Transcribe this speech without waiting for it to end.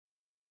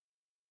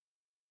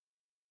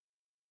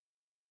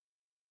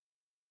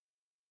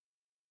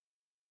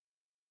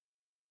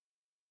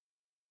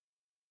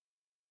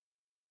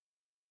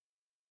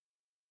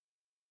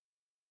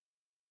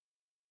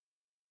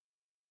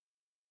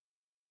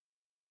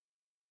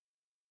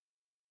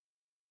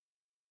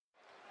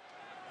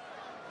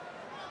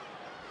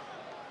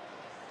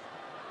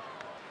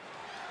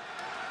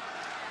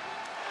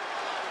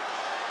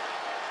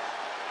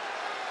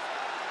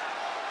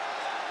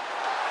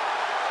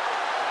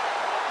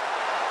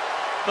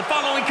The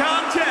following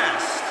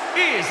contest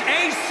is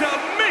a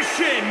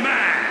submission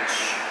match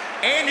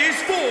and is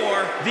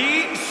for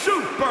the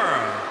Super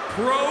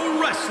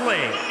Pro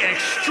Wrestling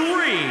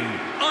Extreme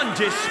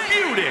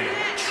Undisputed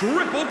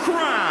Triple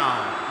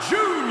Crown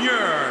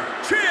Junior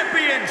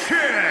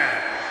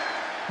Championship.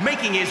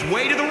 Making his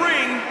way to the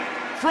ring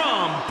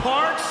from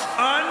parts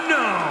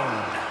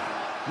unknown,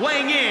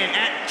 weighing in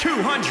at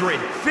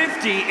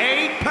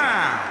 258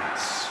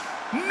 pounds,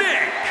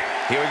 Nick.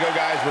 Here we go,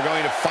 guys. We're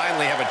going to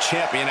finally have a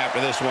champion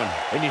after this one.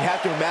 And you'd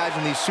have to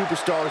imagine these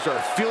superstars are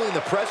feeling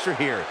the pressure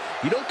here.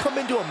 You don't come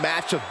into a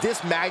match of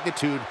this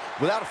magnitude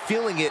without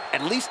feeling it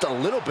at least a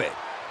little bit.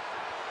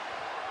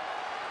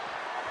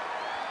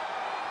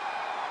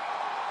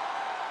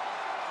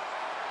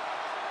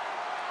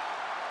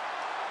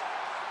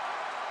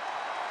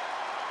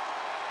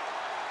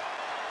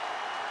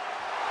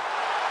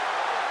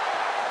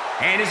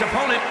 And his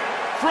opponent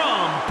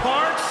from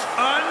parts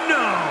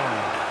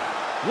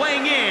unknown,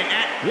 weighing in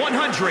at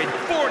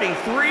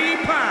 143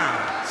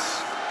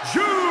 pounds,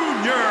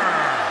 Junior.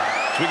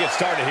 As we get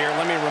started here,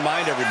 let me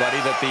remind everybody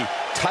that the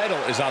title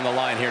is on the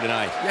line here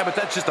tonight. Yeah, but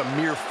that's just a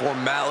mere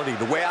formality.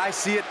 The way I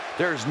see it,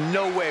 there's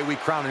no way we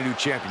crown a new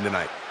champion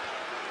tonight.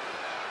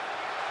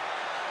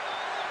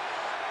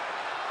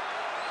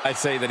 I'd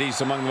say that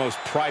he's among the most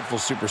prideful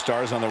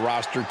superstars on the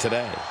roster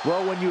today.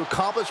 Well, when you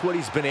accomplish what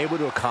he's been able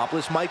to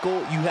accomplish,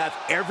 Michael, you have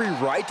every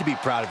right to be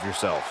proud of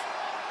yourself.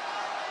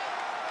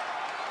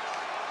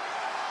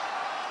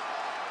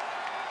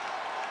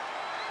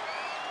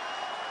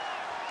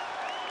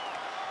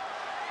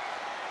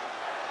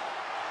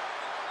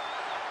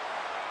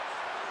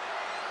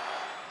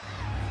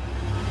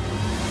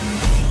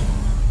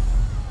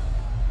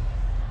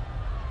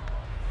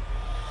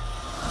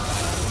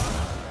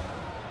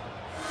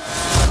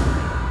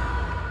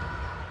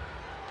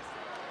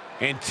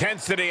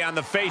 Intensity on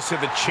the face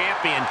of the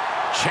champion.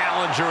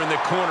 Challenger in the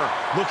corner,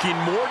 looking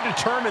more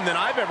determined than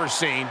I've ever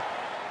seen.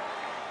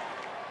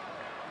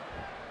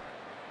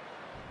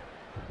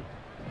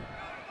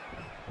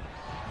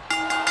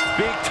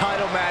 Big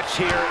title match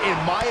here. In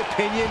my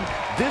opinion,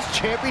 this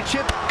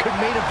championship could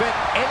main event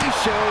any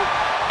show,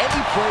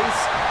 any place,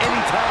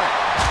 anytime.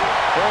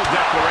 Bold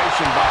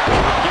declaration, Bob.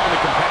 Given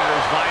the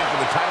competitors vying for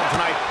the title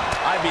tonight,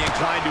 I'd be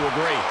inclined to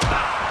agree.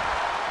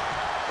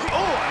 Oh,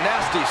 a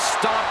nasty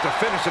stop to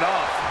finish it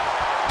off.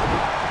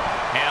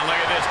 And look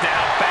at this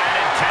now. Bad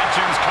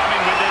intentions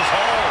coming with this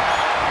hold.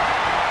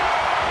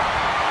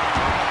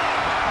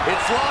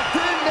 It's locked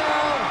in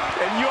now.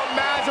 Can you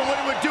imagine what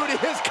it would do to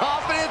his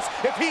confidence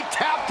if he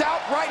tapped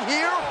out right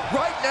here,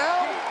 right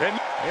now? In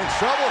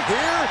trouble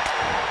here.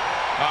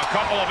 A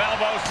couple of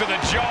elbows to the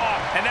jaw,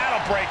 and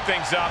that'll break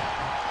things up.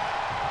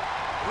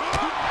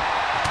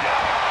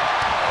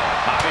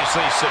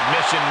 Obviously,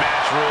 submission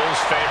match rules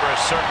favor a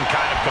certain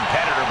kind of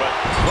competitor, but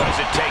what does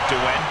it take to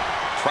win?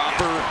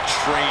 Proper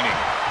training.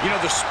 You know,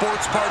 the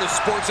sports part of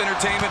sports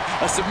entertainment,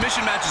 a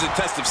submission match is a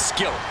test of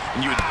skill,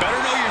 and you had better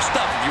know your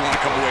stuff if you want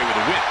to come away with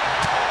a win.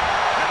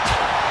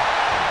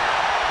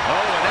 Oh,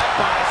 and that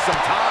buys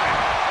some time.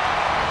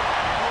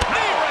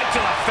 Knee right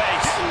to the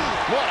face.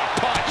 What a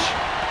punch.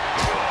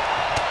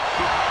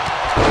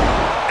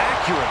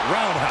 Accurate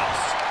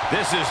roundhouse.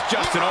 This is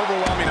just an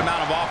overwhelming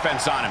amount of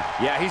offense on him.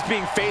 Yeah, he's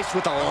being faced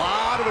with a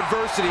lot of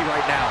adversity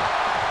right now.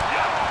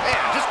 Man,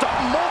 just a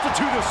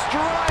multitude of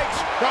strikes.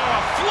 Oh,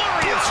 a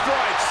flurry of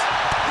strikes.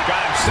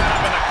 Got him set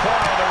up in the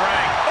corner of the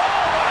ring. Oh,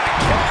 what a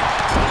kick.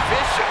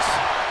 Vicious.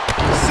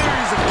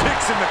 Series of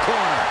kicks in the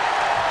corner.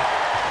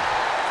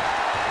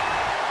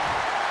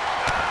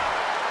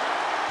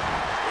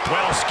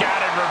 Well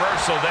scattered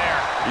reversal there.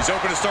 He's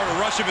open to start a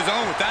rush of his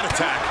own with that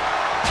attack.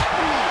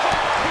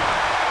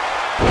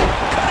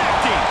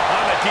 Connecting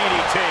on the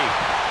DDT.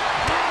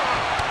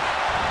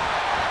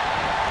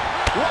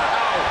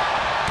 Wow.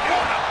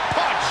 What a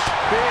punch.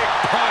 Big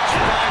punch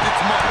finds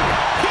its mark.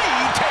 He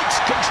takes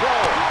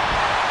control.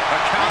 A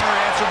counter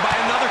answered by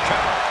another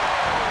counter.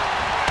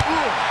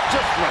 Ooh,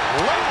 just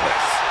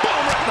relentless.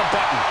 Boom, right in the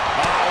button.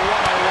 Oh,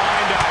 what a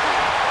wind-up.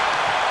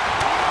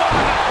 What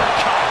an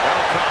uppercut.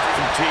 That'll cost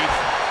some teeth.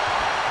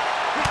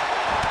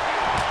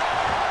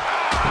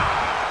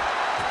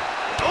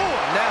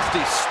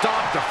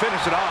 Stop to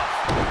finish it off.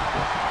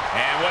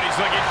 And what he's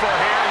looking for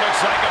here looks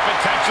like a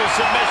potential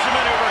submission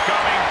maneuver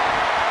coming.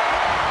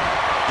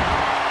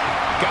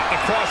 Got the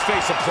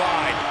crossface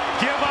applied.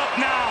 Give up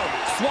now.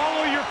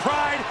 Swallow your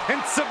pride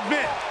and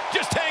submit.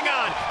 Just hang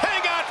on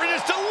for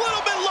just a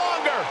little bit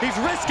longer. He's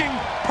risking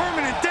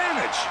permanent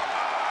damage.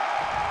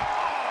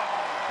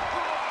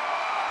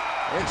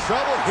 In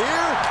trouble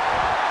here.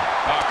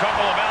 A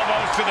couple of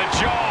elbows to the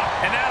jaw,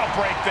 and that'll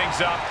break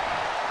things up.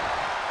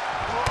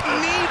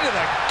 Knee to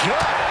the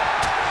gut.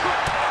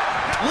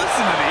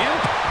 Listen to the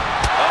impact.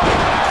 Oh,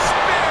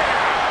 spear!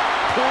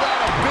 Pulled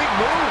out a big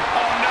move.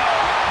 Oh, no.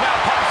 Now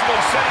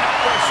possibly setting up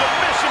for a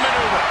submission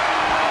maneuver.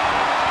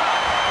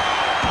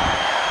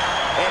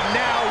 And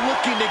now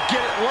looking to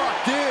get it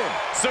locked in.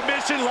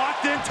 Submission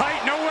locked in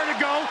tight, nowhere to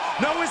go,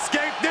 no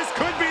escape. This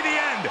could be the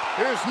end.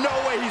 There's no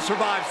way he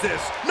survives this.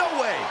 No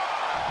way.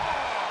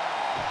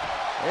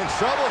 In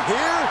trouble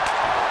here.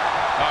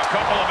 A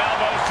couple of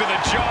elbows to the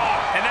jaw,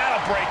 and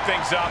that'll break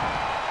things up.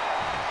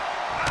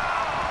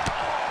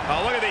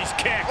 Oh, look at these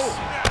kicks. Oh.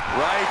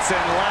 Rights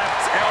and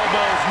lefts,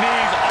 elbows,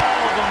 knees,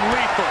 all of them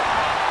lethal.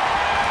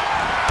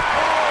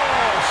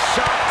 Oh,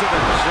 shot to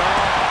the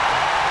jaw.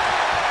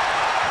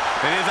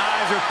 And his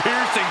eyes are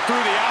piercing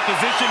through the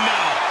opposition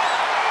now.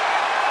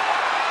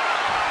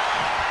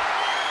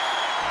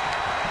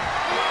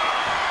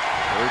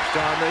 Perched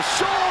on the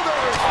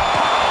shoulders.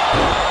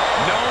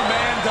 No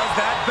man does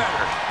that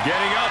better.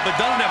 Getting up, but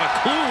doesn't have a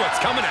clue what's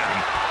coming at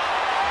him.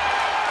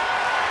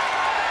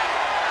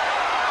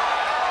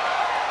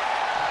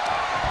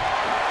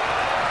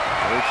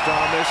 Perched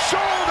on the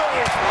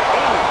shoulders.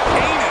 Oh,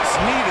 heinous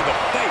knee to the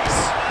face.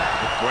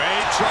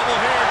 Great trouble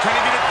here. Can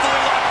he get it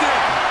fully locked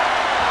in?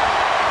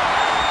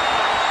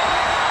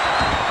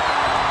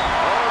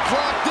 Oh,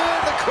 clocked in,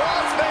 the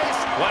crossface.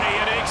 What a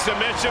unique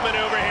submission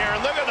maneuver here.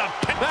 Look at the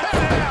pin. That's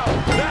it.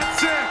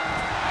 That's it.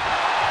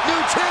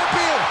 New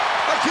champion.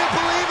 I can't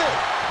believe it.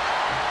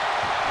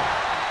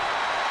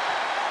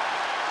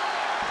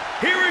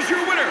 Here is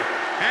your winner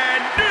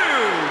and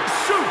new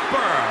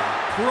Super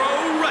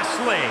Pro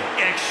Wrestling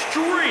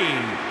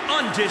Extreme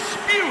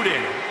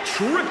Undisputed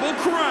Triple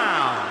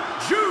Crown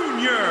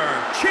Junior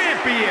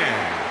Champion,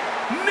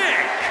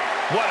 Nick.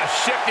 What a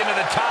shift into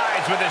the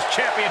tides with this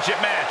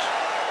championship match.